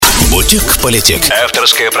Politic.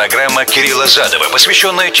 Авторская программа Кирилла Задова,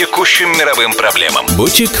 посвященная текущим мировым проблемам.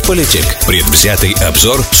 Politic. Предвзятый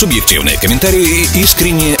обзор, субъективные комментарии и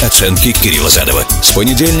искренние оценки Кирилла Задова. С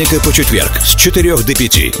понедельника по четверг с 4 до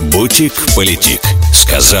 5. Politic.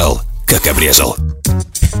 Сказал, как обрезал.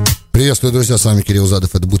 Приветствую, друзья, с вами Кирилл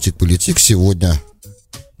Задов, это Politic. Сегодня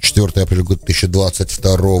 4 апреля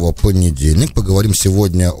 2022, понедельник. Поговорим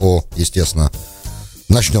сегодня естественно,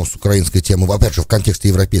 начнем с украинской темы, опять же, в контексте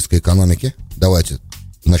европейской экономики. Давайте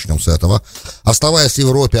начнем с этого. Оставаясь в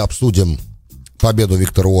Европе, обсудим победу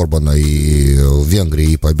Виктора Орбана и в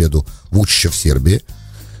Венгрии, и победу Вучича в Сербии.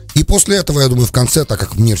 И после этого, я думаю, в конце, так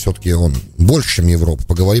как мир все-таки он больше, чем Европа,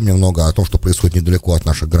 поговорим немного о том, что происходит недалеко от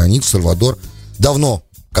наших границ. Сальвадор. Давно,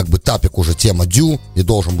 тапик уже тема дю, и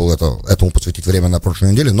должен был этому посвятить время на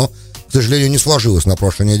прошлой неделе, но, к сожалению, не сложилось на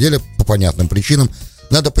прошлой неделе по понятным причинам.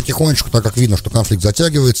 Надо потихонечку, так как видно, что конфликт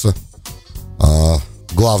затягивается,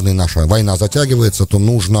 главная наша война затягивается, то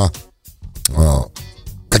нужно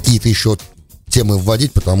какие-то еще темы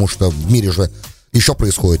вводить, потому что в мире же еще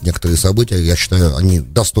происходят некоторые события, я считаю, они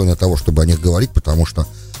достойны того, чтобы о них говорить, потому что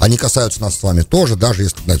они касаются нас с вами тоже, даже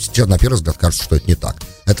если сейчас на первый взгляд кажется, что это не так.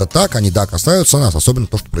 Это так, они, да, касаются нас, особенно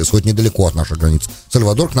то, что происходит недалеко от наших границ.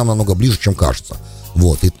 Сальвадор к нам намного ближе, чем кажется.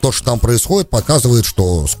 И то, что там происходит, показывает,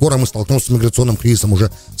 что скоро мы столкнемся с миграционным кризисом уже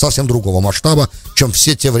совсем другого масштаба, чем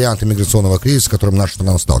все те варианты миграционного кризиса, с которыми наша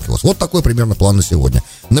страна сталкивалась. Вот такой примерно план на сегодня.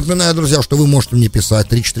 Напоминаю, друзья, что вы можете мне писать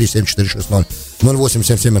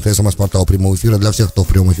 343-7460-0877, это СМС-портал прямого эфира для всех, кто в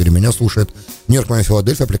прямом эфире меня слушает. Нью-Йорк, Майами,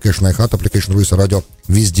 Филадельфия, аппликейшн iHeart, аппликейшн Руиса Радио,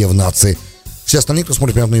 везде в нации. Все остальные, кто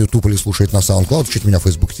смотрит меня на YouTube или слушает на SoundCloud, ищите меня в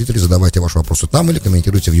Facebook, Twitter, задавайте ваши вопросы там или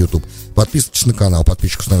комментируйте в YouTube. Подписывайтесь на канал,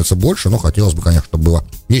 подписчиков становится больше, но хотелось бы, конечно, чтобы было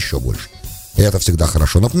еще больше. И это всегда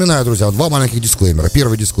хорошо. Напоминаю, друзья, два маленьких дисклеймера.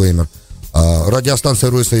 Первый дисклеймер. Радиостанция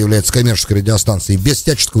Руиса является коммерческой радиостанцией без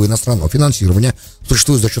всяческого иностранного финансирования.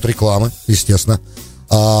 Существует за счет рекламы, естественно.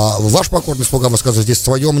 Ваш покорный слуга высказывает здесь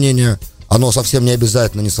свое мнение. Оно совсем не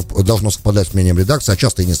обязательно должно совпадать с мнением редакции, а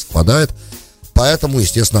часто и не совпадает. Поэтому,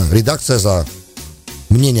 естественно, редакция за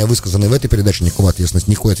мнение, высказанное в этой передаче, никакой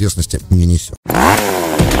ответственности не несет.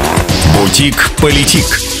 Politic.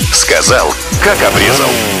 Сказал, как обрезал.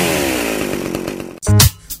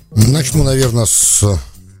 Начну, наверное, с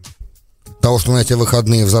того, что на эти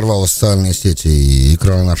выходные взорвалось социальные сети и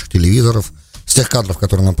экраны наших телевизоров. С тех кадров,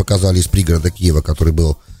 которые нам показали из пригорода Киева,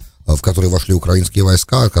 в который вошли украинские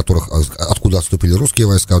войска, откуда отступили русские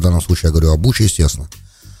войска. В данном случае я говорю о Буче, естественно.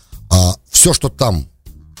 Все, что там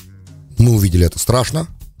мы увидели, это страшно.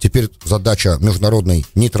 Теперь задача международной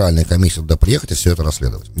нейтральной комиссии туда приехать и все это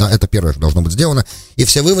расследовать. Да, это первое, что должно быть сделано. И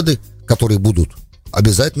все выводы, которые будут,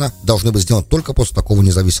 обязательно должны быть сделаны только после такого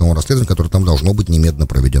независимого расследования, которое там должно быть немедленно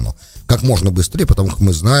проведено. Как можно быстрее, потому как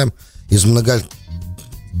мы знаем из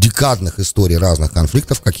многодекадных историй разных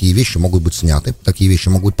конфликтов, какие вещи могут быть сняты, какие вещи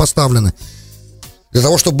могут быть поставлены. Для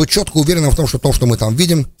того, чтобы быть четко уверенным в том, что то, что мы там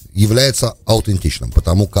видим, является аутентичным.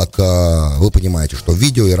 Потому как вы понимаете, что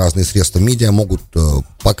видео и разные средства медиа могут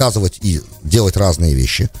показывать и делать разные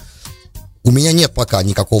вещи. У меня нет пока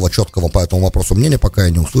никакого четкого по этому вопросу мнения, пока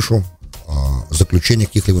я не услышу заключения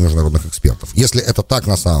каких-либо международных экспертов. Если это так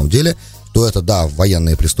на самом деле, то это, да,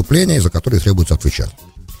 военные преступления, за которые требуется отвечать.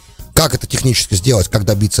 Как это технически сделать, как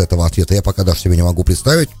добиться этого ответа, я пока даже себе не могу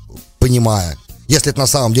представить, понимая. Если это на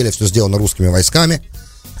самом деле все сделано русскими войсками,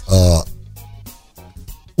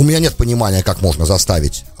 у меня нет понимания, как можно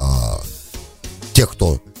заставить тех,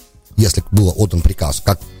 если был отдан приказ,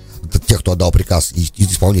 как тех, кто отдал приказ и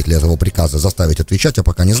исполнителей этого приказа, заставить отвечать, я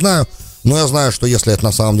пока не знаю. Но я знаю, что если это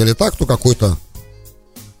на самом деле так, то какой-то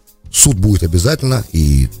суд будет обязательно,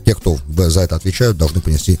 и те, кто за это отвечают, должны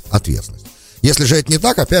понести ответственность. Если же это не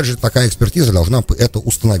так, опять же, такая экспертиза должна это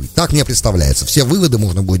установить. Так мне представляется. Все выводы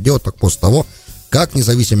можно будет делать только после того, как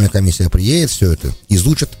независимая комиссия приедет, все это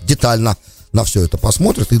изучит детально, на все это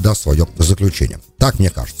посмотрит и даст свое заключение. Так мне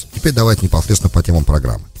кажется. Теперь давайте непосредственно по темам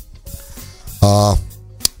программы.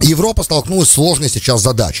 Европа столкнулась с сложной сейчас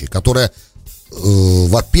задачей, которая,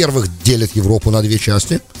 во-первых, делит Европу на две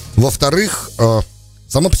части, во-вторых,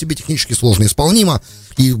 само по себе технически сложно исполнимо,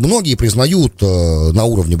 и многие признают на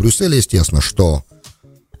уровне Брюсселя, естественно, что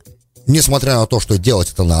несмотря на то, что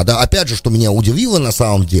делать это надо, опять же, что меня удивило на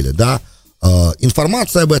самом деле, да,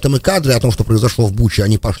 информация об этом и кадры о том, что произошло в Буче,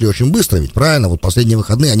 они пошли очень быстро, ведь правильно, вот последние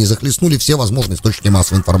выходные они захлестнули все возможные источники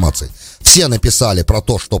массовой информации. Все написали про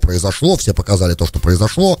то, что произошло, все показали то, что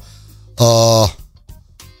произошло,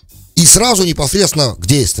 и сразу непосредственно к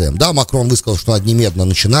действиям, да, Макрон высказал, что надо немедленно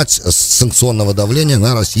начинать с санкционного давления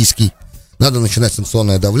на российский, надо начинать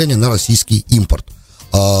санкционное давление на российский импорт.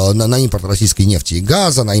 на импорт российской нефти и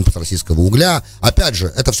газа, на импорт российского угля. Опять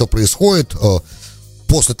же, это все происходит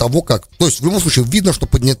после того, как... То есть, в любом случае, видно, что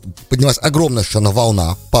поднялась огромная совершенно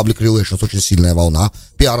волна, public relations, очень сильная волна,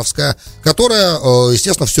 пиаровская, которая,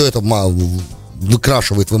 естественно, все это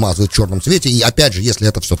выкрашивает, вымазывает в черном цвете. И, опять же, если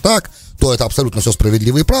это все так, то это абсолютно все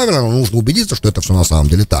справедливо и правильно, но нужно убедиться, что это все на самом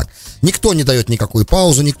деле так. Никто не дает никакой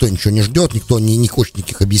паузы, никто ничего не ждет, никто не хочет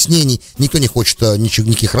никаких объяснений, никто не хочет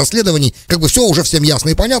никаких расследований. Как бы все уже всем ясно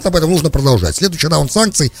и понятно, поэтому нужно продолжать. Следующий раунд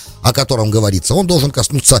санкций, о котором говорится, он должен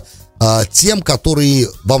коснуться тем, которые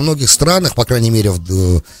во многих странах, по крайней мере,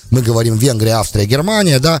 мы говорим Венгрия, Австрия,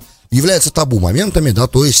 Германия, да, являются табу моментами, да,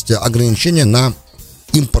 то есть ограничения на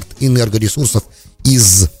импорт энергоресурсов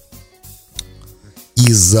из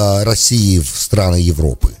России в страны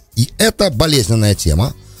Европы. И это болезненная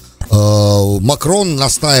тема. Макрон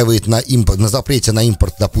настаивает на запрете на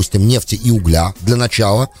импорт, допустим, нефти и угля для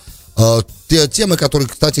начала. Те темы, которые,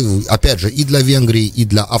 кстати, опять же, и для Венгрии, и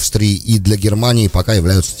для Австрии, и для Германии пока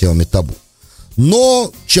являются темами табу.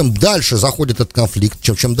 Но чем дальше заходит этот конфликт,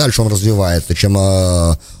 чем дальше он развивается, чем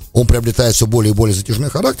он приобретает все более и более затяжной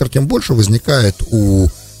характер, тем больше возникает у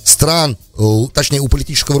стран, точнее, у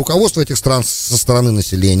политического руководства этих стран со стороны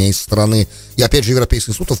населения и со стороны, и опять же,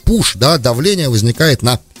 европейских судов, пуш, да, давление возникает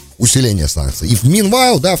на усиление санкций. И в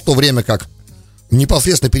meanwhile, да, в то время как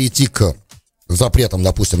непосредственно перейти к запретам,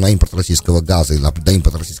 допустим, на импорт российского газа или на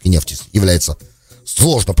импорт российской нефти является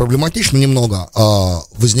сложно, проблематично немного,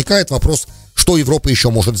 возникает вопрос, что Европа еще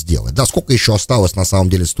может сделать, да, сколько еще осталось на самом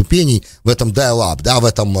деле ступеней в этом dial-up, да, в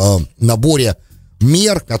этом наборе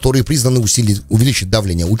мер, которые призваны увеличить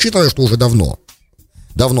давление, учитывая, что уже давно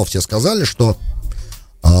все сказали, что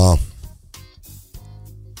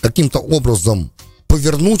каким-то образом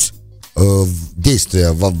повернуть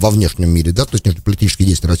действия во внешнем мире, да, то есть внешнеполитические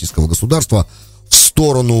действия российского государства в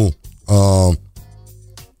сторону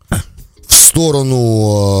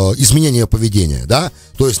изменения поведения, да,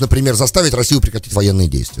 то есть, например, заставить Россию прекратить военные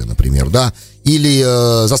действия, например, да, или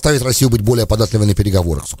заставить Россию быть более податливой на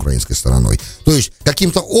переговорах с украинской стороной. То есть,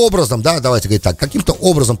 каким-то образом, да, давайте говорить так, каким-то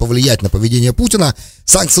образом повлиять на поведение Путина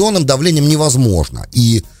санкционным давлением невозможно.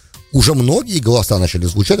 И уже многие голоса начали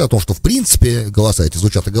звучать о том, что, в принципе, голоса эти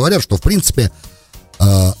звучат и говорят, что, в принципе,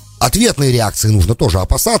 ответные реакции нужно тоже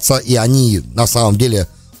опасаться, и они, на самом деле,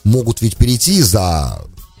 могут ведь перейти за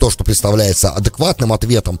то, что представляется адекватным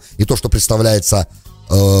ответом, и то, что представляется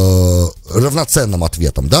равноценным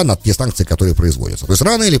ответом, да, на те санкции, которые производятся. То есть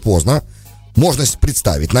рано или поздно можно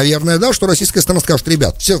представить, наверное, да, что российская сторона скажет: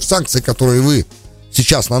 ребят, все санкции, которые вы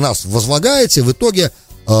сейчас на нас возлагаете, в итоге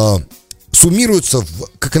суммируются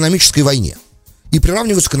к экономической войне и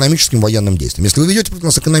приравниваются к экономическим военным действиям. Если вы ведете против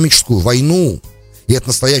нас экономическую войну, и это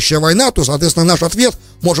настоящая война, то, соответственно, наш ответ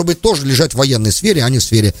может быть тоже лежать в военной сфере, а не в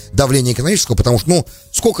сфере давления экономического, потому что, ну,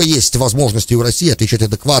 сколько есть возможностей у России отвечать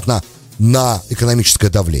адекватно на экономическое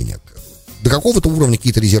давление. До какого-то уровня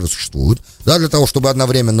какие-то резервы существуют, да, для того, чтобы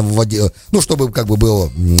одновременно вводить, ну, чтобы как бы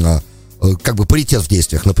был паритет в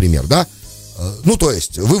действиях, например, да. Ну, то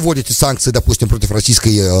есть, вы вводите санкции, допустим, против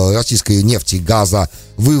российской нефти, газа,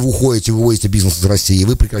 вы выводите бизнес из России,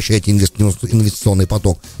 вы прекращаете инвестиционный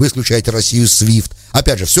поток, вы исключаете Россию из SWIFT.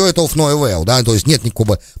 Опять же, все это of no avail, да, то есть нет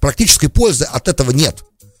никакой практической пользы от этого нет.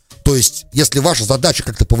 То есть, если ваша задача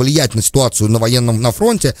как-то повлиять на ситуацию на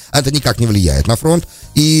фронте, это никак не влияет на фронт.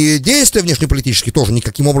 И действия внешнеполитические тоже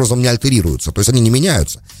никаким образом не альтерируются, то есть они не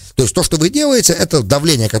меняются. То есть то, что вы делаете, это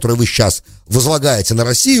давление, которое вы сейчас возлагаете на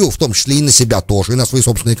Россию, в том числе и на себя тоже, и на свои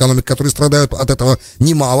собственные экономики, которые страдают от этого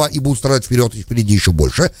немало и будут страдать впереди еще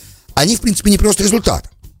больше, они, в принципе, не приносят результата.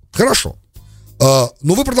 Хорошо. Но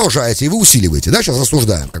вы продолжаете, и вы усиливаете, да, сейчас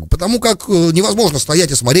рассуждаем, потому как невозможно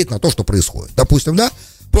стоять и смотреть на то, что происходит. Допустим, да,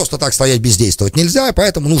 просто так стоять бездействовать нельзя,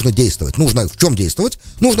 поэтому нужно действовать. Нужно в чем действовать?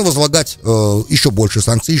 Нужно возлагать еще больше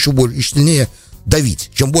санкций, еще сильнее давить.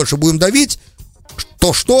 Чем больше будем давить,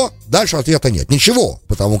 то что? Дальше ответа нет. Ничего,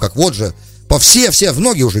 потому как вот же,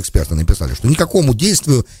 многие уже эксперты написали, что никакому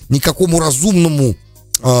действию, никакому разумному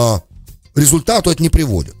результату это не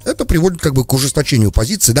приводит. Это приводит как бы к ужесточению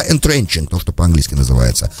позиции, да, entrenching, то, что по-английски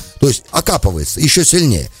называется. То есть окапывается еще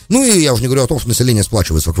сильнее. Ну и я уже не говорю о том, что население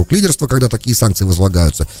сплачивается вокруг лидерства, когда такие санкции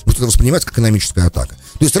возлагаются. Но это воспринимается как экономическая атака.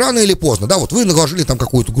 То есть рано или поздно, да, вот вы наложили там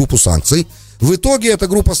какую-то группу санкций, в итоге эта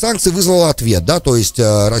группа санкций вызвала ответ, да, то есть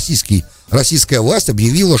российская власть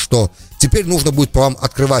объявила, что теперь нужно будет по вам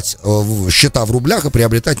открывать счета в рублях и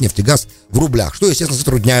приобретать нефть и газ в рублях, что, естественно,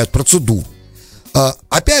 затрудняет процедуру.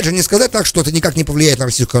 Опять же, не сказать так, что это никак не повлияет на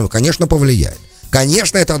российскую экономику. Конечно, повлияет.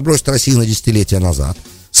 Конечно, это отбросит Россию на десятилетия назад.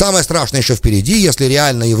 Самое страшное еще впереди. Если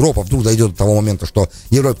реально Европа вдруг дойдет до того момента, что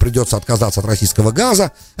Европе придется отказаться от российского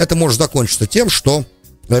газа, это может закончиться тем, что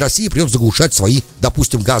России придется заглушать свои,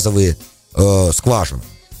 допустим, газовые скважины.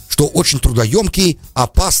 Что очень трудоемкий,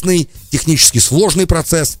 опасный, технически сложный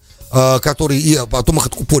процесс, который и потом их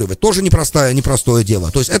откупоривать тоже непростое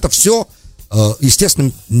дело. То есть это все,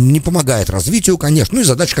 естественно, не помогает развитию, конечно. Ну и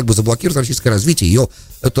задача как бы заблокировать российское развитие,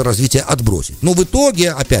 это развитие отбросить. Но в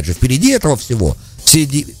итоге, опять же, впереди этого всего,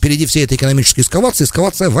 впереди всей этой экономической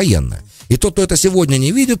эскалация военная. И тот, кто это сегодня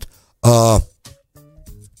не видит, как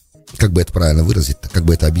бы это правильно выразить, как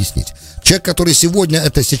бы это объяснить. Человек, который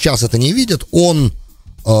сейчас это не видит, он,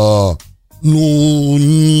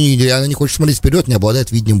 реально не хочет смотреть вперед, не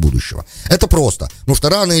обладает видением будущего. Это просто. Потому что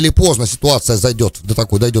рано или поздно ситуация дойдет до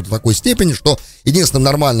такой степени, что единственным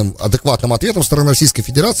нормальным, адекватным ответом стороны Российской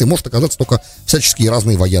Федерации может оказаться только всяческие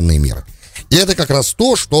разные военные меры. И это как раз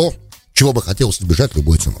то, чего бы хотелось избежать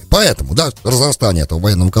любой ценой. Поэтому, разрастание этого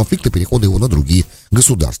военного конфликта, перехода его на другие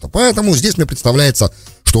государства. Поэтому здесь мне представляется,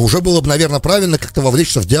 что уже было бы, наверное, правильно как-то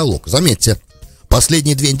вовлечься в диалог. Заметьте,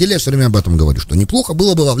 последние 2 недели я все время об этом говорю, что неплохо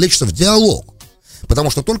было бы вовлечься в диалог.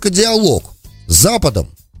 Потому что только диалог с Западом,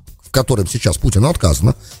 в котором сейчас Путину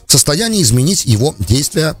отказано, в состоянии изменить его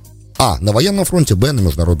действия на военном фронте, на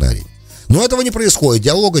международной арене. Но этого не происходит,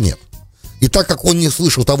 диалога нет. И так как он не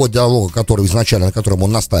слышал того диалога, который изначально, на котором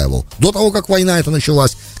он настаивал, до того, как война эта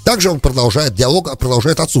началась, также диалог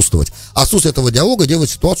продолжает отсутствовать. Отсутствие этого диалога делает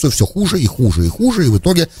ситуацию все хуже и хуже и хуже, и в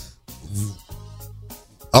итоге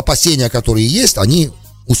опасения, которые есть, они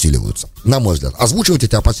усиливаются, на мой взгляд. Озвучивать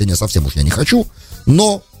эти опасения совсем уж я не хочу,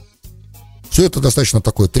 но все это достаточно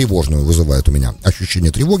такое тревожное вызывает у меня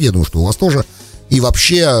ощущение тревоги, я думаю, что у вас тоже. И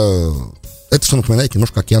вообще, это все напоминает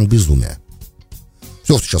немножко океан безумия.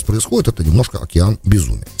 Все, что сейчас происходит, это немножко океан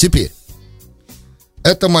безумия. Теперь,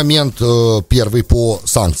 это момент первый по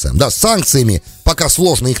санкциям. Да, с санкциями пока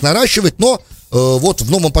сложно их наращивать, но вот в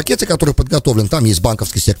новом пакете, который подготовлен, там есть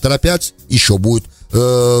банковский сектор опять, еще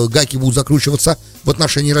гайки будут закручиваться в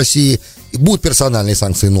отношении России, будут персональные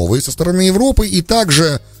санкции новые со стороны Европы, и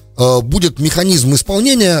также будет механизм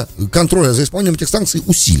исполнения, контроля за исполнением этих санкций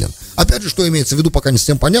усилен. Опять же, что имеется в виду, пока не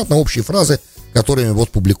совсем понятно, общие фразы, которыми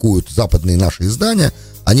публикуют западные наши издания,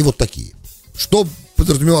 они такие. Что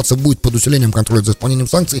подразумеваться будет под усилением контроля за исполнением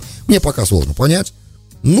санкций, мне пока сложно понять.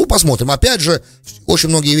 Посмотрим. Опять же, очень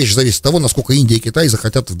многие вещи зависят от того, насколько Индия и Китай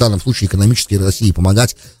захотят в данном случае экономически России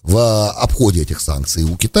помогать в обходе этих санкций.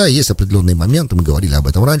 У Китая есть определенные моменты, мы говорили об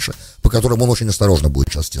этом раньше, по которым он очень осторожно будет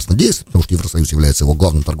сейчас, естественно, действовать, потому что Евросоюз является его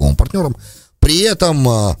главным торговым партнером. При этом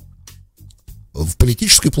в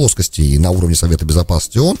политической плоскости и на уровне Совета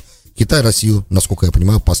Безопасности ООН Китай Россию, насколько я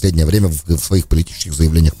понимаю, в последнее время в своих политических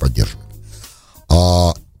заявлениях поддерживает.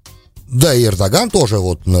 Да, и Эрдоган тоже,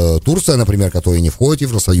 Турция, например, которая не входит в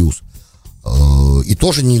Евросоюз, и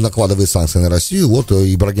тоже не накладывает санкции на Россию.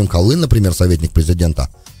 Ибрагим Калын, например, советник президента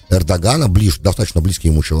Эрдогана, достаточно близкий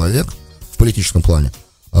ему человек в политическом плане,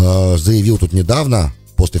 заявил тут недавно,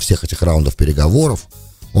 после всех этих раундов переговоров,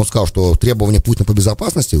 он сказал, что требования Путина по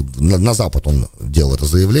безопасности, на Запад он делал это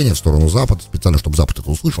заявление, в сторону Запада, специально, чтобы Запад это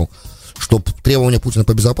услышал, что требования Путина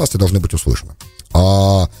по безопасности должны быть услышаны.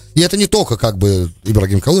 И это не только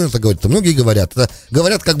Ибрагим Калын это говорит, это многие говорят. Это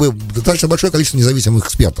говорят достаточно большое количество независимых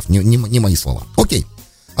экспертов, не мои слова. Окей,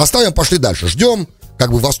 оставим, пошли дальше, ждем,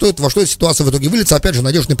 во что эта ситуация в итоге выльется. Опять же,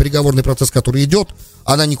 надежный переговорный процесс, который идет,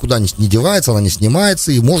 она никуда не девается, она не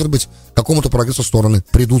снимается, и, может быть, к какому-то прогрессу стороны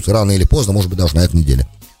придут рано или поздно, может быть, даже на этой неделе.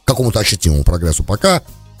 К какому-то ощутимому прогрессу. Пока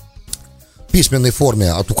в письменной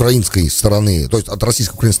форме от украинской стороны, то есть от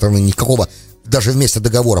российско-украинской стороны никакого, даже вместе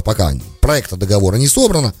договора, пока проекта договора не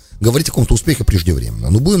собрано, говорить о каком-то успехе преждевременно.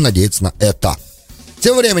 Но будем надеяться на это.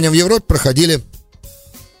 Тем временем в Европе проходили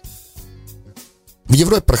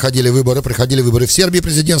выборы в Сербии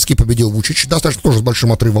президентские, победил Вучич, достаточно тоже с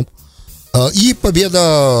большим отрывом. И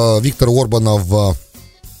победа Виктора Орбана в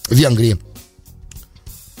Венгрии.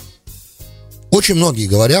 Очень многие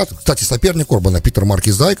говорят, кстати, соперник Орбана, Питер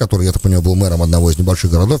Маркизай, который, я так понимаю, был мэром одного из небольших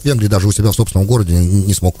городов Венгрии, даже у себя в собственном городе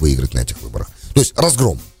не смог выиграть на этих выборах. То есть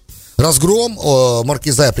разгром.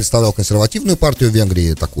 Маркизай представлял консервативную партию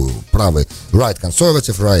Венгрии, такую правый, right,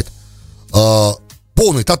 conservative, right.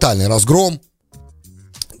 Полный, тотальный разгром.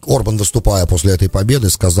 Орбан, выступая после этой победы,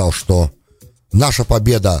 сказал, что наша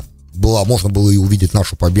победа можно было и увидеть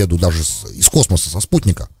нашу победу даже из космоса, со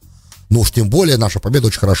спутника. Но уж тем более наша победа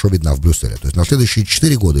очень хорошо видна в Брюсселе. То есть на следующие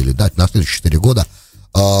 4 года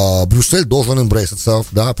Брюссель должен эмбрейситься,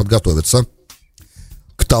 подготовиться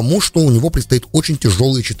к тому, что у него предстоит очень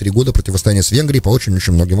тяжелые 4 года противостояния с Венгрией по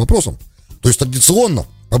очень-очень многим вопросам. То есть традиционно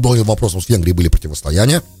по многим вопросам с Венгрией были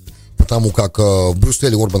противостояния, потому как в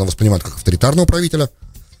Брюсселе Орбана воспринимают как авторитарного правителя,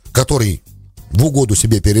 который в угоду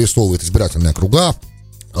себе перерисовывает избирательные округа.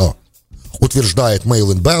 утверждает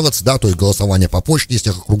mail-in ballots, да, то есть голосование по почте из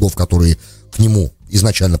тех округов, которые к нему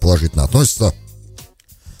изначально положительно относятся.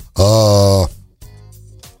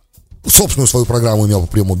 Собственную свою программу имел по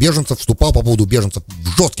приему беженцев, вступал по поводу беженцев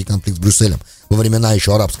в жесткий конфликт с Брюсселем во времена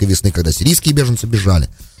еще арабской весны, когда сирийские беженцы бежали.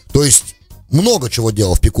 То есть много чего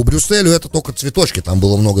делал в пику Брюсселю, это только цветочки, там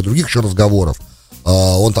было много других еще разговоров.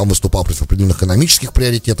 Он там выступал против определенных экономических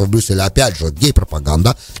приоритетов в Брюсселе. Опять же,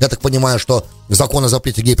 гей-пропаганда. Я так понимаю, что закон о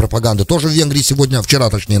запрете гей-пропаганды тоже в Венгрии сегодня, вчера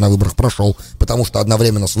точнее, на выборах прошел, потому что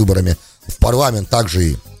одновременно с выборами в парламент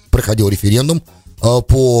также и проходил референдум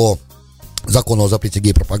по закону о запрете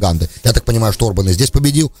гей-пропаганды. Я так понимаю, что Орбан и здесь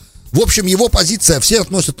победил. В общем, его позиция, все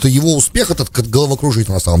относят его успех, этот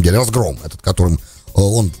головокружитель на самом деле, разгром, этот, которым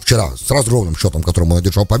он вчера, с разгромным счетом, которым он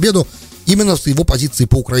одержал победу, именно с его позиции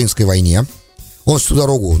по украинской войне. Он всю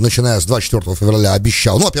дорогу, начиная с 24 февраля,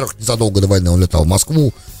 обещал, ну, во-первых, незадолго до войны он летал в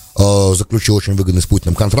Москву, заключил очень выгодный с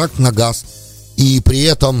Путиным контракт на газ, и при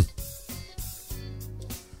этом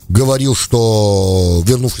говорил, что,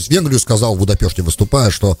 вернувшись в Венгрию, сказал в Будапеште, выступая,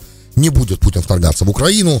 что не будет Путин вторгаться в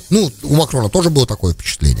Украину. Ну, у Макрона тоже было такое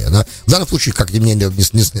впечатление, да. В данном случае, как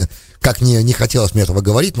не хотелось мне этого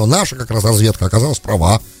говорить, но наша как раз разведка оказалась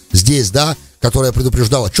права здесь, да, которая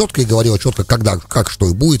предупреждала четко и говорила четко, когда, как, что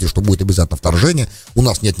и будет, и что будет обязательно вторжение. У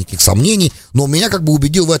нас нет никаких сомнений, но меня как бы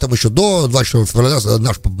убедил в этом еще до 24 февраля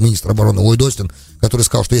наш министр обороны Ллойд Остин, который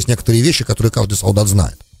сказал, что есть некоторые вещи, которые каждый солдат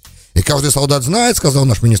знает. И каждый солдат знает, сказал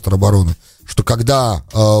наш министр обороны, что когда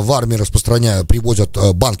в армии привозят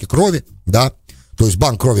банки крови, да, то есть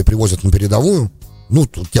банк крови привозят на передовую, ну,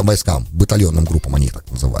 тем войскам, батальонным группам они их так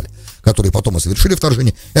называли, которые потом и совершили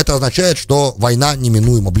вторжение, это означает, что война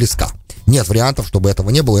неминуемо близка. Нет вариантов, чтобы этого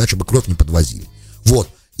не было, иначе бы кровь не подвозили. Вот.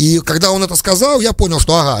 И когда он это сказал, я понял,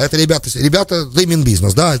 что, ага, это ребята, they mean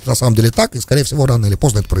business, да, это на самом деле так, и, скорее всего, рано или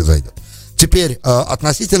поздно это произойдет. Теперь,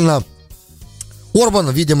 относительно Орбана,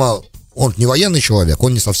 видимо, он не военный человек,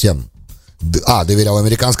 он не совсем доверял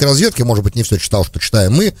американской разведке, может быть, не все читал, что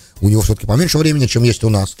читаем мы, у него все-таки поменьше времени, чем есть у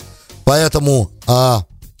нас. Поэтому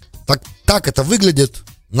так это выглядит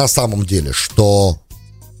на самом деле, что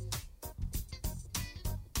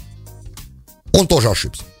он тоже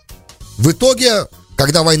ошибся. В итоге,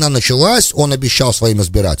 когда война началась, он обещал своим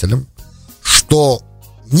избирателям, что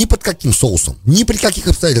ни под каким соусом, ни при каких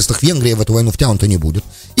обстоятельствах Венгрия в эту войну втянута не будет.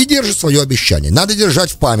 И держит свое обещание. Надо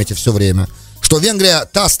держать в памяти все время, что Венгрия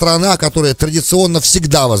та страна, которая традиционно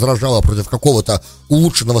всегда возражала против какого-то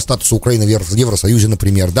улучшенного статуса Украины в Евросоюзе,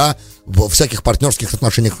 например, да, в всяких партнерских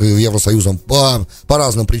отношениях с Евросоюзом по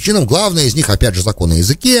разным причинам. Главное из них, опять же, закон о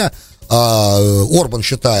языке. Орбан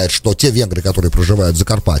считает, что те венгры, которые проживают в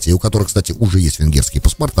Закарпатье, у которых, кстати, уже есть венгерские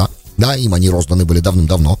паспорта, да, им они розданы были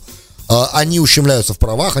давным-давно, они ущемляются в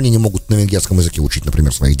правах, они не могут на венгерском языке учить,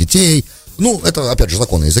 например, своих детей. Ну, это, опять же,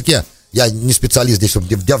 закон о языке. Я не специалист здесь,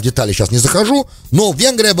 я в детали сейчас не захожу, но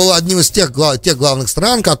Венгрия была одним из тех главных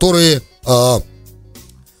стран, которые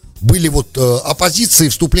были вот оппозицией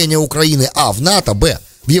вступления Украины, в НАТО,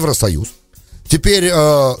 в Евросоюз. Теперь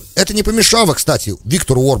это не помешало, кстати,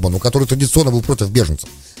 Виктору Орбану, который традиционно был против беженцев,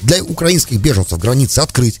 для украинских беженцев границы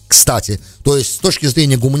открыть, кстати. То есть с точки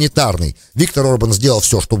зрения гуманитарной, Виктор Орбан сделал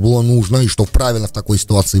все, что было нужно и что правильно в такой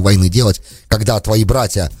ситуации войны делать, когда твои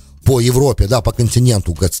братья по Европе, да, по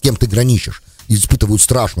континенту, с кем ты граничишь, испытывают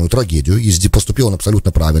страшную трагедию, и поступил он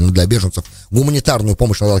абсолютно правильно для беженцев. Гуманитарную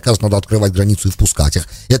помощь надо оказывать, надо открывать границу и впускать их.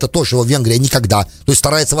 Это то, чего Венгрия никогда, то есть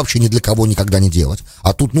старается вообще ни для кого никогда не делать.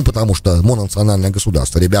 А тут, потому что мононациональное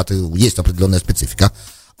государство, ребята, есть определенная специфика.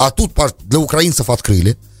 А тут для украинцев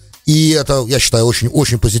открыли, и это, я считаю,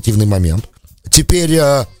 очень позитивный момент. Теперь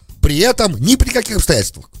при этом ни при каких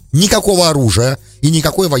обстоятельствах никакого оружия и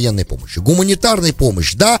никакой военной помощи. Гуманитарной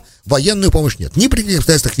помощи, да, военную помощь нет. Ни при каких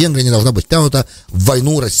обстоятельствах Венгрия не должна быть втянута в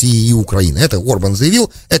войну России и Украины. Это Орбан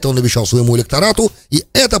заявил, это он обещал своему электорату, и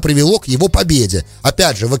это привело к его победе.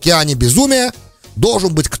 Опять же, в океане безумия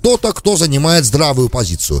должен быть кто-то, кто занимает здравую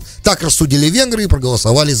позицию. Так рассудили венгры и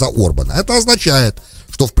проголосовали за Орбана. Это означает,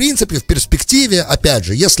 что в принципе в перспективе, опять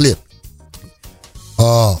же, если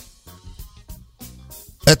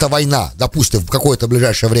эта война, допустим, в какое-то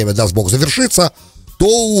ближайшее время, даст Бог, завершится, то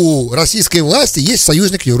у российской власти есть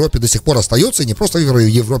союзник в Европе, до сих пор остается, и не просто в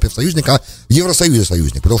Европе союзник, а в Евросоюзе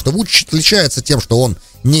союзник. Потому что Вучич отличается тем, что он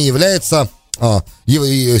не является,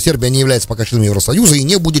 Сербия не является пока членом Евросоюза и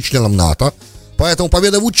не будет членом НАТО. Поэтому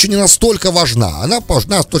победа Вучича не настолько важна. Она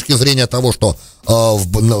важна с точки зрения того, что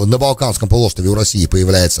на Балканском полуострове у России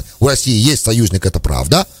есть союзник, это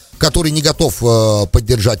правда, который не готов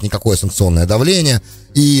поддержать никакое санкционное давление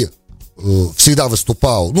и всегда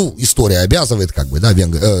выступал, история обязывает,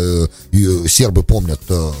 сербы помнят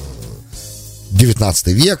 19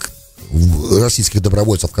 век, российских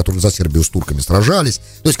добровольцев, которые за Сербию с турками сражались.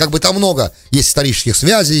 То есть, как бы там много есть исторических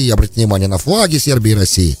связей. Обратите внимание на флаги Сербии и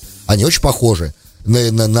России. Они очень похожи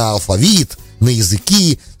на алфавит, на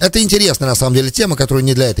языки. Это интересная, на самом деле, тема, которая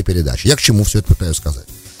не для этой передачи. Я к чему все это пытаюсь сказать?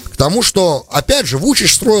 К тому, что, опять же,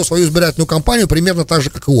 Вучич строил свою избирательную кампанию примерно так же,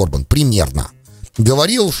 как и Орбан. Примерно.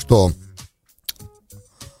 Говорил, что,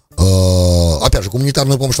 опять же,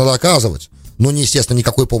 гуманитарную помощь надо оказывать. Но, естественно,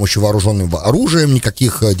 никакой помощи вооруженным оружием,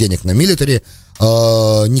 никаких денег на милитари,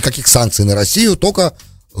 никаких санкций на Россию, только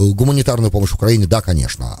гуманитарную помощь Украине, да,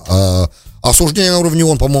 конечно. Осуждение на уровне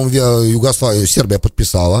ООН, по-моему, Сербия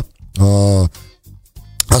подписала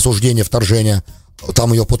осуждение вторжения.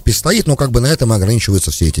 Там ее подпись стоит, но как бы на этом и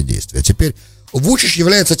ограничиваются все эти действия. Теперь Вучич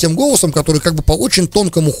является тем голосом, который как бы по очень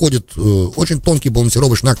тонкому ходит, очень тонкий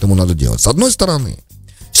балансировочный акт ему надо делать. С одной стороны,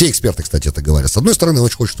 все эксперты, кстати, это говорят. С одной стороны,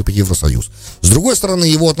 очень хочет вступить в Евросоюз. С другой стороны,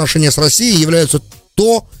 его отношения с Россией являются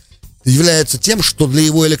тем, что для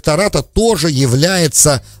его электората тоже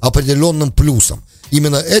является определенным плюсом.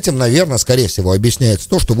 Именно этим, наверное, скорее всего, объясняется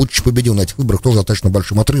то, что Вучич победил на этих выборах тоже достаточно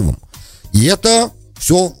большим отрывом. И это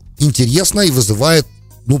все интересно и вызывает,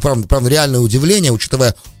 правда, реальное удивление,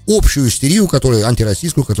 учитывая общую истерию,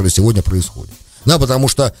 антироссийскую, которая сегодня происходит. Да, потому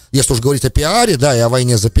что, если уж говорить о пиаре, да, и о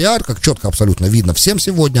войне за пиар, как четко абсолютно видно всем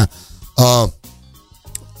сегодня,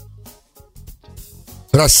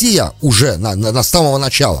 Россия уже с самого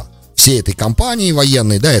начала всей этой кампании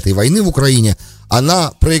военной, да, этой войны в Украине,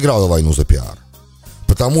 она проиграла войну за пиар.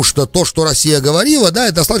 Потому что то, что Россия говорила, да,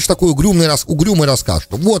 это достаточно такой угрюмый рассказ,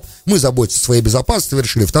 что вот, мы заботимся о своей безопасности,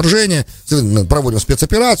 совершили вторжение, проводим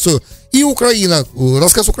спецоперацию, и Украина,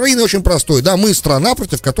 рассказ Украины очень простой, да, мы страна,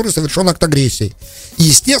 против которой совершен акт агрессии. И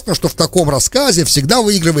естественно, что в таком рассказе всегда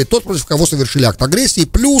выигрывает тот, против кого совершили акт агрессии,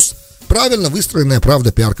 плюс правильно выстроенная,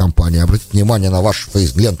 правда, пиар-компания. Обратите внимание на вашу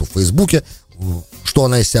ленту в Фейсбуке, что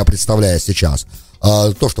она из себя представляет сейчас.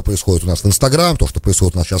 То, что происходит у нас в Инстаграм, то, что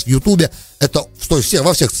происходит у нас сейчас в Ютубе, это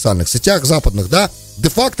во всех социальных сетях западных, да,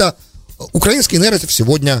 де-факто украинский нарратив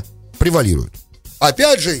сегодня превалирует.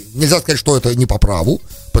 Опять же, нельзя сказать, что это не по праву,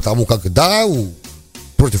 потому как, да,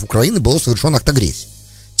 против Украины был совершен акт агрессии.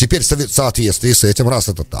 Теперь в соответствии с этим, раз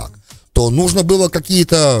это так, то нужно было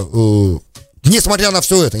какие-то... Несмотря на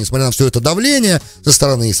все это давление со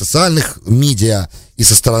стороны социальных медиа и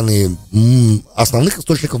со стороны основных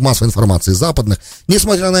источников массовой информации западных,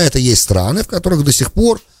 несмотря на это, есть страны, в которых до сих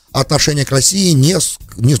пор отношение к России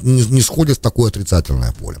не сходит в такое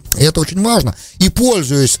отрицательное поле. И это очень важно. И,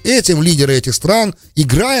 пользуясь этим, лидеры этих стран,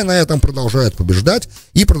 играя на этом, продолжают побеждать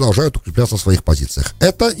и продолжают укрепляться в своих позициях.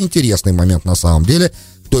 Это интересный момент на самом деле.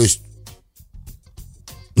 То есть,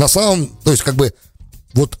 как бы,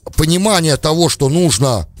 вот понимание того, что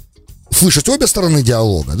нужно слышать обе стороны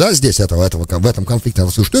диалога, да, здесь в этом конфликте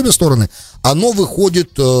надо слышать обе стороны, оно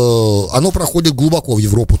проходит глубоко в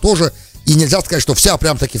Европу тоже, и нельзя сказать, что вся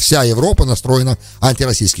Европа настроена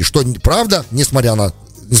антироссийски, что правда, несмотря на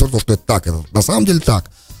то, что это так, это на самом деле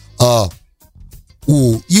так,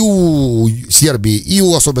 у Сербии, и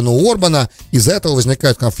особенно у Орбана из-за этого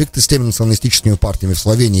возникают конфликты с теми националистическими партиями в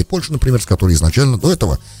Словении и Польше, например, с которыми изначально до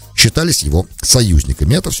этого считались его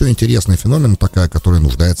союзниками. Это все интересный феномен, такая, которая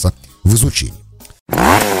нуждается в изучении.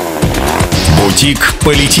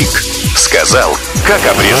 Бутик-политик. Сказал, как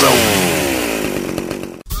обрезал.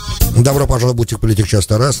 Добро пожаловать в Бутик-политик, часть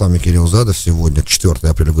 2. С вами Кирилл Задов. Сегодня 4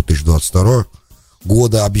 апреля 2022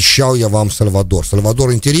 года. Обещал я вам Сальвадор.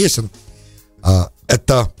 Сальвадор интересен.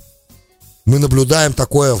 Это мы наблюдаем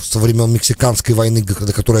такое со времен мексиканской войны,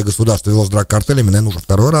 которое государство вело с драг-картелями, наверное, уже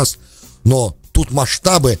второй раз. Но тут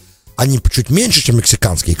масштабы, они чуть меньше, чем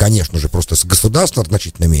мексиканские, конечно же, просто государство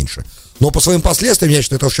значительно меньше. Но по своим последствиям, я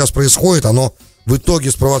считаю, то, что сейчас происходит, оно в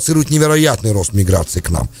итоге спровоцирует невероятный рост миграции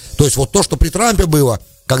к нам. То есть вот то, что при Трампе было,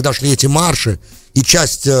 когда шли эти марши, и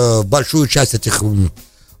большую часть этих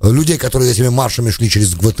людей, которые этими маршами шли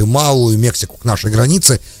через Гватемалу и Мексику к нашей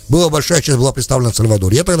границе, большая часть была представлена в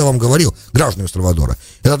Сальвадоре. Я тогда вам говорил, гражданами Сальвадора,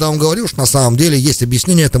 я тогда вам говорил, что на самом деле есть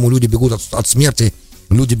объяснение этому, люди бегут от смерти,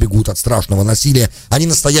 люди бегут от страшного насилия, они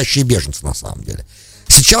настоящие беженцы на самом деле.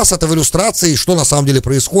 Сейчас это в иллюстрации, что на самом деле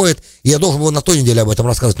происходит, и я должен был на той неделе об этом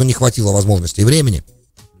рассказывать, но не хватило возможности и времени.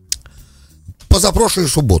 Позапрошлую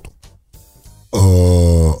субботу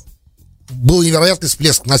был невероятный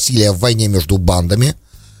всплеск насилия в войне между бандами,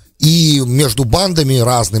 и между бандами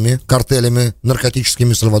разными, картелями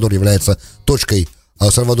наркотическими. Сальвадор является точкой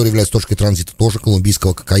транзита тоже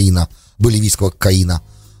колумбийского кокаина, боливийского кокаина,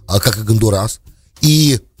 как и Гондурас.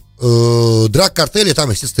 И драг-картели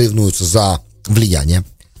там, естественно, соревнуются за влияние.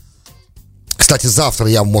 Кстати, завтра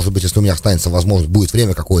я, может быть, если у меня останется возможность, будет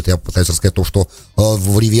время какое-то, я попытаюсь рассказать то, что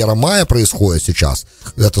в Ривьера Майя происходит сейчас.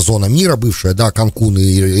 Это зона мира бывшая, да, Канкун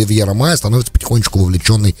и Ривьера Майя становятся потихонечку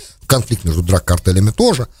вовлеченной в конфликт между драг-картелями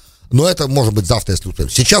тоже. Но это может быть завтра, если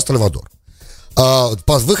успеем. Сейчас Сальвадор.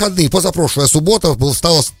 По выходные, позапрошлая суббота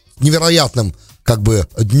стала невероятным, как бы,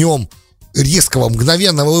 днем резкого,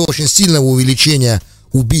 мгновенного и очень сильного увеличения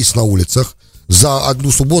убийств на улицах. За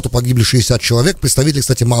одну субботу погибли 60 человек, представители,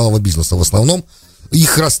 кстати, малого бизнеса в основном.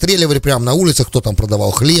 Их расстреливали прямо на улицах, кто там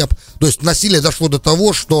продавал хлеб. То есть насилие дошло до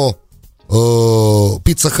того, что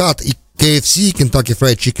Pizza Hut и KFC, Kentucky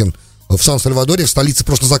Fried Chicken, в Сан-Сальвадоре, в столице,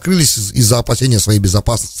 просто закрылись из-за опасения своей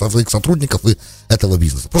безопасности, своих сотрудников и этого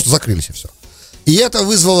бизнеса. Просто закрылись и все. И это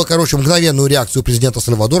вызвало, короче, мгновенную реакцию президента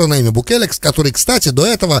Сальвадора на имя Букеле, который, кстати, до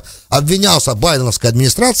этого обвинялся байденовской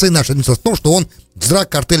администрацией, нашей администрацией, в том, что он с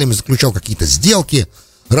драг-картелями заключал какие-то сделки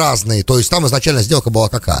разные. То есть там изначально сделка была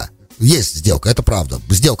какая? Есть сделка, это правда.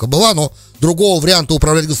 Сделка была, но другого варианта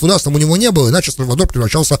управлять государством у него не было, иначе Сальвадор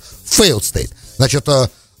превращался в failed state. Значит,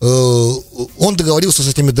 он договорился с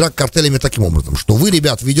этими драг-картелями таким образом, что вы,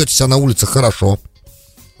 ребят, ведете себя на улицах хорошо.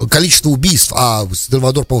 Количество убийств, а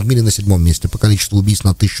Сальвадор, по-моему, в мире на 7-м месте по количеству убийств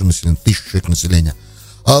на 1000 человек населения.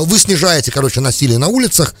 Вы снижаете, короче, насилие на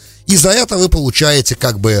улицах, и за это вы получаете,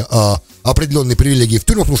 как бы, определенные привилегии в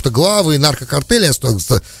тюрьмах, потому что главы наркокартеля,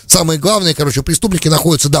 самые главные, короче, преступники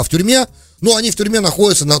находятся, да, в тюрьме, но они в тюрьме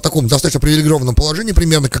находятся на таком достаточно привилегированном положении,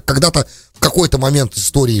 примерно как когда-то в какой-то момент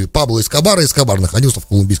истории Пабло Эскобар находился в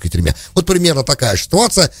колумбийской тюрьме. Вот примерно такая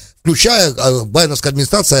ситуация, включая, байденовская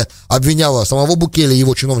администрация обвиняла самого Букеле и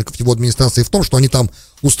его чиновников его администрации в том, что они там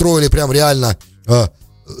устроили прям реально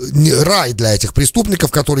рай для этих преступников,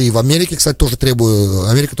 которые в Америке, кстати, тоже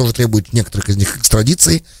Америка тоже требует некоторых из них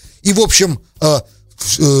экстрадиции. И, в общем,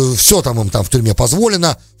 все там им там в тюрьме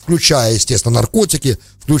позволено, включая, естественно, наркотики,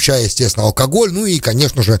 включая, естественно, алкоголь, ну и,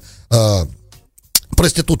 конечно же,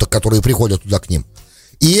 проституток, которые приходят туда к ним.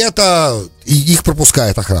 И их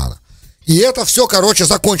пропускает охрана. И это все, короче,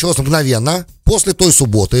 закончилось мгновенно, после той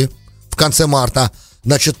субботы, в конце марта.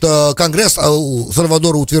 Значит, Конгресс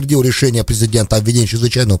Сальвадора утвердил решение президента о введении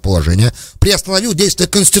чрезвычайного положения, приостановил действие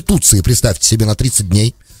Конституции, представьте себе, на 30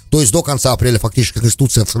 дней. То есть до конца апреля фактически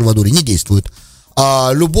Конституция в Сальвадоре не действует.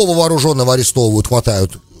 А любого вооруженного арестовывают,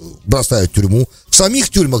 хватают, бросают в тюрьму. В самих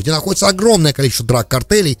тюрьмах, где находится огромное количество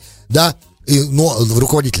драг-картелей, да, но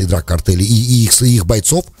руководителей драг-картелей и их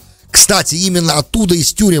бойцов. Кстати, именно оттуда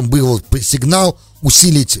из тюрем был сигнал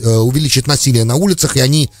увеличить насилие на улицах, и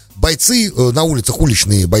они, бойцы на улицах,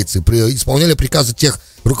 уличные бойцы, исполняли приказы тех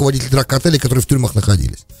руководителей драг-картелей, которые в тюрьмах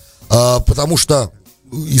находились. Потому что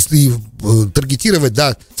таргетировать,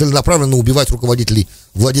 да, целенаправленно убивать руководителей,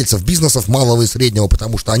 владельцев бизнесов малого и среднего,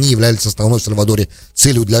 потому что они являлись основной в Сальвадоре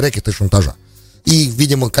целью для рэкета и шантажа. И,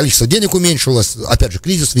 видимо, количество денег уменьшилось, опять же,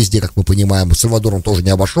 кризис везде, как мы понимаем, Сальвадор он тоже не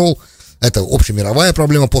обошел, это общемировая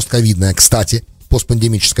проблема постковидная, кстати,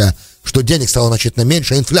 постпандемическая, что денег стало значительно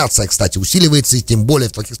меньше, инфляция, кстати, усиливается, и тем более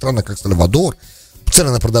в таких странах, как Сальвадор,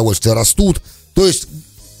 цены на продовольствие растут, то есть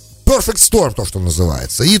perfect storm, то, что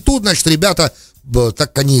называется. И тут, значит, ребята, так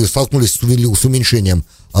как они столкнулись с уменьшением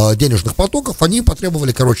денежных потоков, они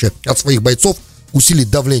потребовали, короче, от своих бойцов усилить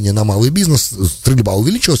давление на малый бизнес, стрельба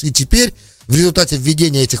увеличилась, и теперь в результате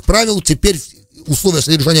введения этих правил, теперь условия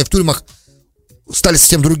содержания в тюрьмах стали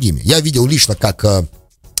совсем другими. Я видел лично, как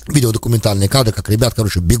видеодокументальные кадры, как ребят,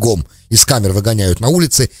 короче, бегом из камер выгоняют на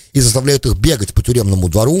улицы и заставляют их бегать по тюремному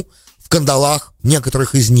двору в кандалах,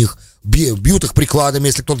 некоторых из них, бьют их прикладами,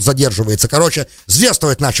 если кто-то задерживается. Короче,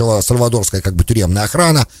 зверствовать начала сальвадорская, как бы, тюремная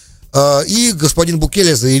охрана. И господин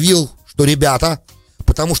Букеле заявил, что, ребята,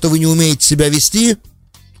 потому что вы не умеете себя вести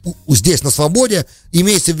здесь на свободе,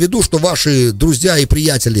 имейте в виду, что ваши друзья и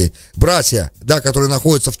приятели, братья, да, которые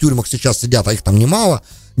находятся в тюрьмах, сейчас сидят, а их там немало,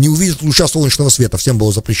 не увидят луча солнечного света, всем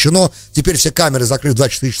было запрещено. Теперь все камеры закрыты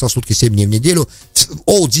 24 часа в сутки, 7 дней в неделю.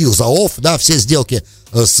 All deals are off, да, все сделки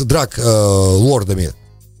с драг-лордами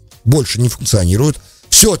больше не функционируют.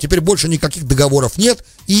 Все, теперь больше никаких договоров нет,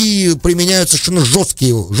 и применяются совершенно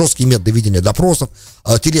жесткие методы ведения допросов,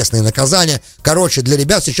 телесные наказания. Короче, для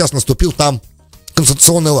ребят сейчас наступил там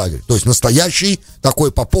концентрационный лагерь, то есть настоящий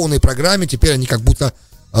такой по полной программе, теперь они как будто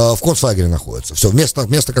в концлагере находятся. Все,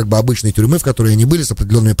 вместо как бы обычной тюрьмы, в которой они были с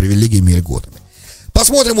определенными привилегиями и льготами.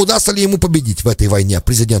 Посмотрим, удастся ли ему победить в этой войне,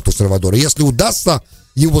 президенту Сальвадора. Если удастся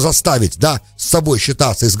его заставить, да, с собой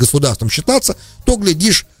считаться и с государством считаться, то,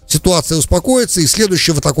 глядишь, ситуация успокоится, и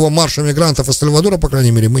следующего такого марша мигрантов из Сальвадора, по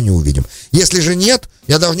крайней мере, мы не увидим. Если же нет,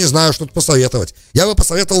 я даже не знаю, что тут посоветовать. Я бы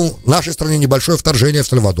посоветовал нашей стране небольшое вторжение в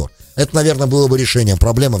Сальвадор. Это, наверное, было бы решением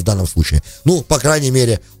проблемы в данном случае. Ну, по крайней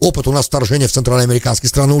мере, опыт у нас вторжения в центральноамериканские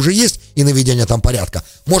страны уже есть, и наведение там порядка.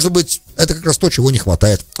 Может быть, это как раз то, чего не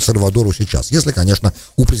хватает Сальвадору сейчас. Если, конечно,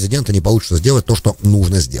 у президента не получится сделать то, что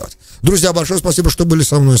нужно сделать. Друзья, большое спасибо, что были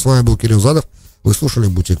со мной. С вами был Кирилл Задов. Вы слушали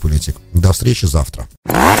 «Бутик Политик». До встречи завтра.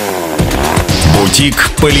 «Бутик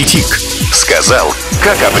Политик». Сказал,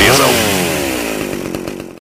 как обрезал.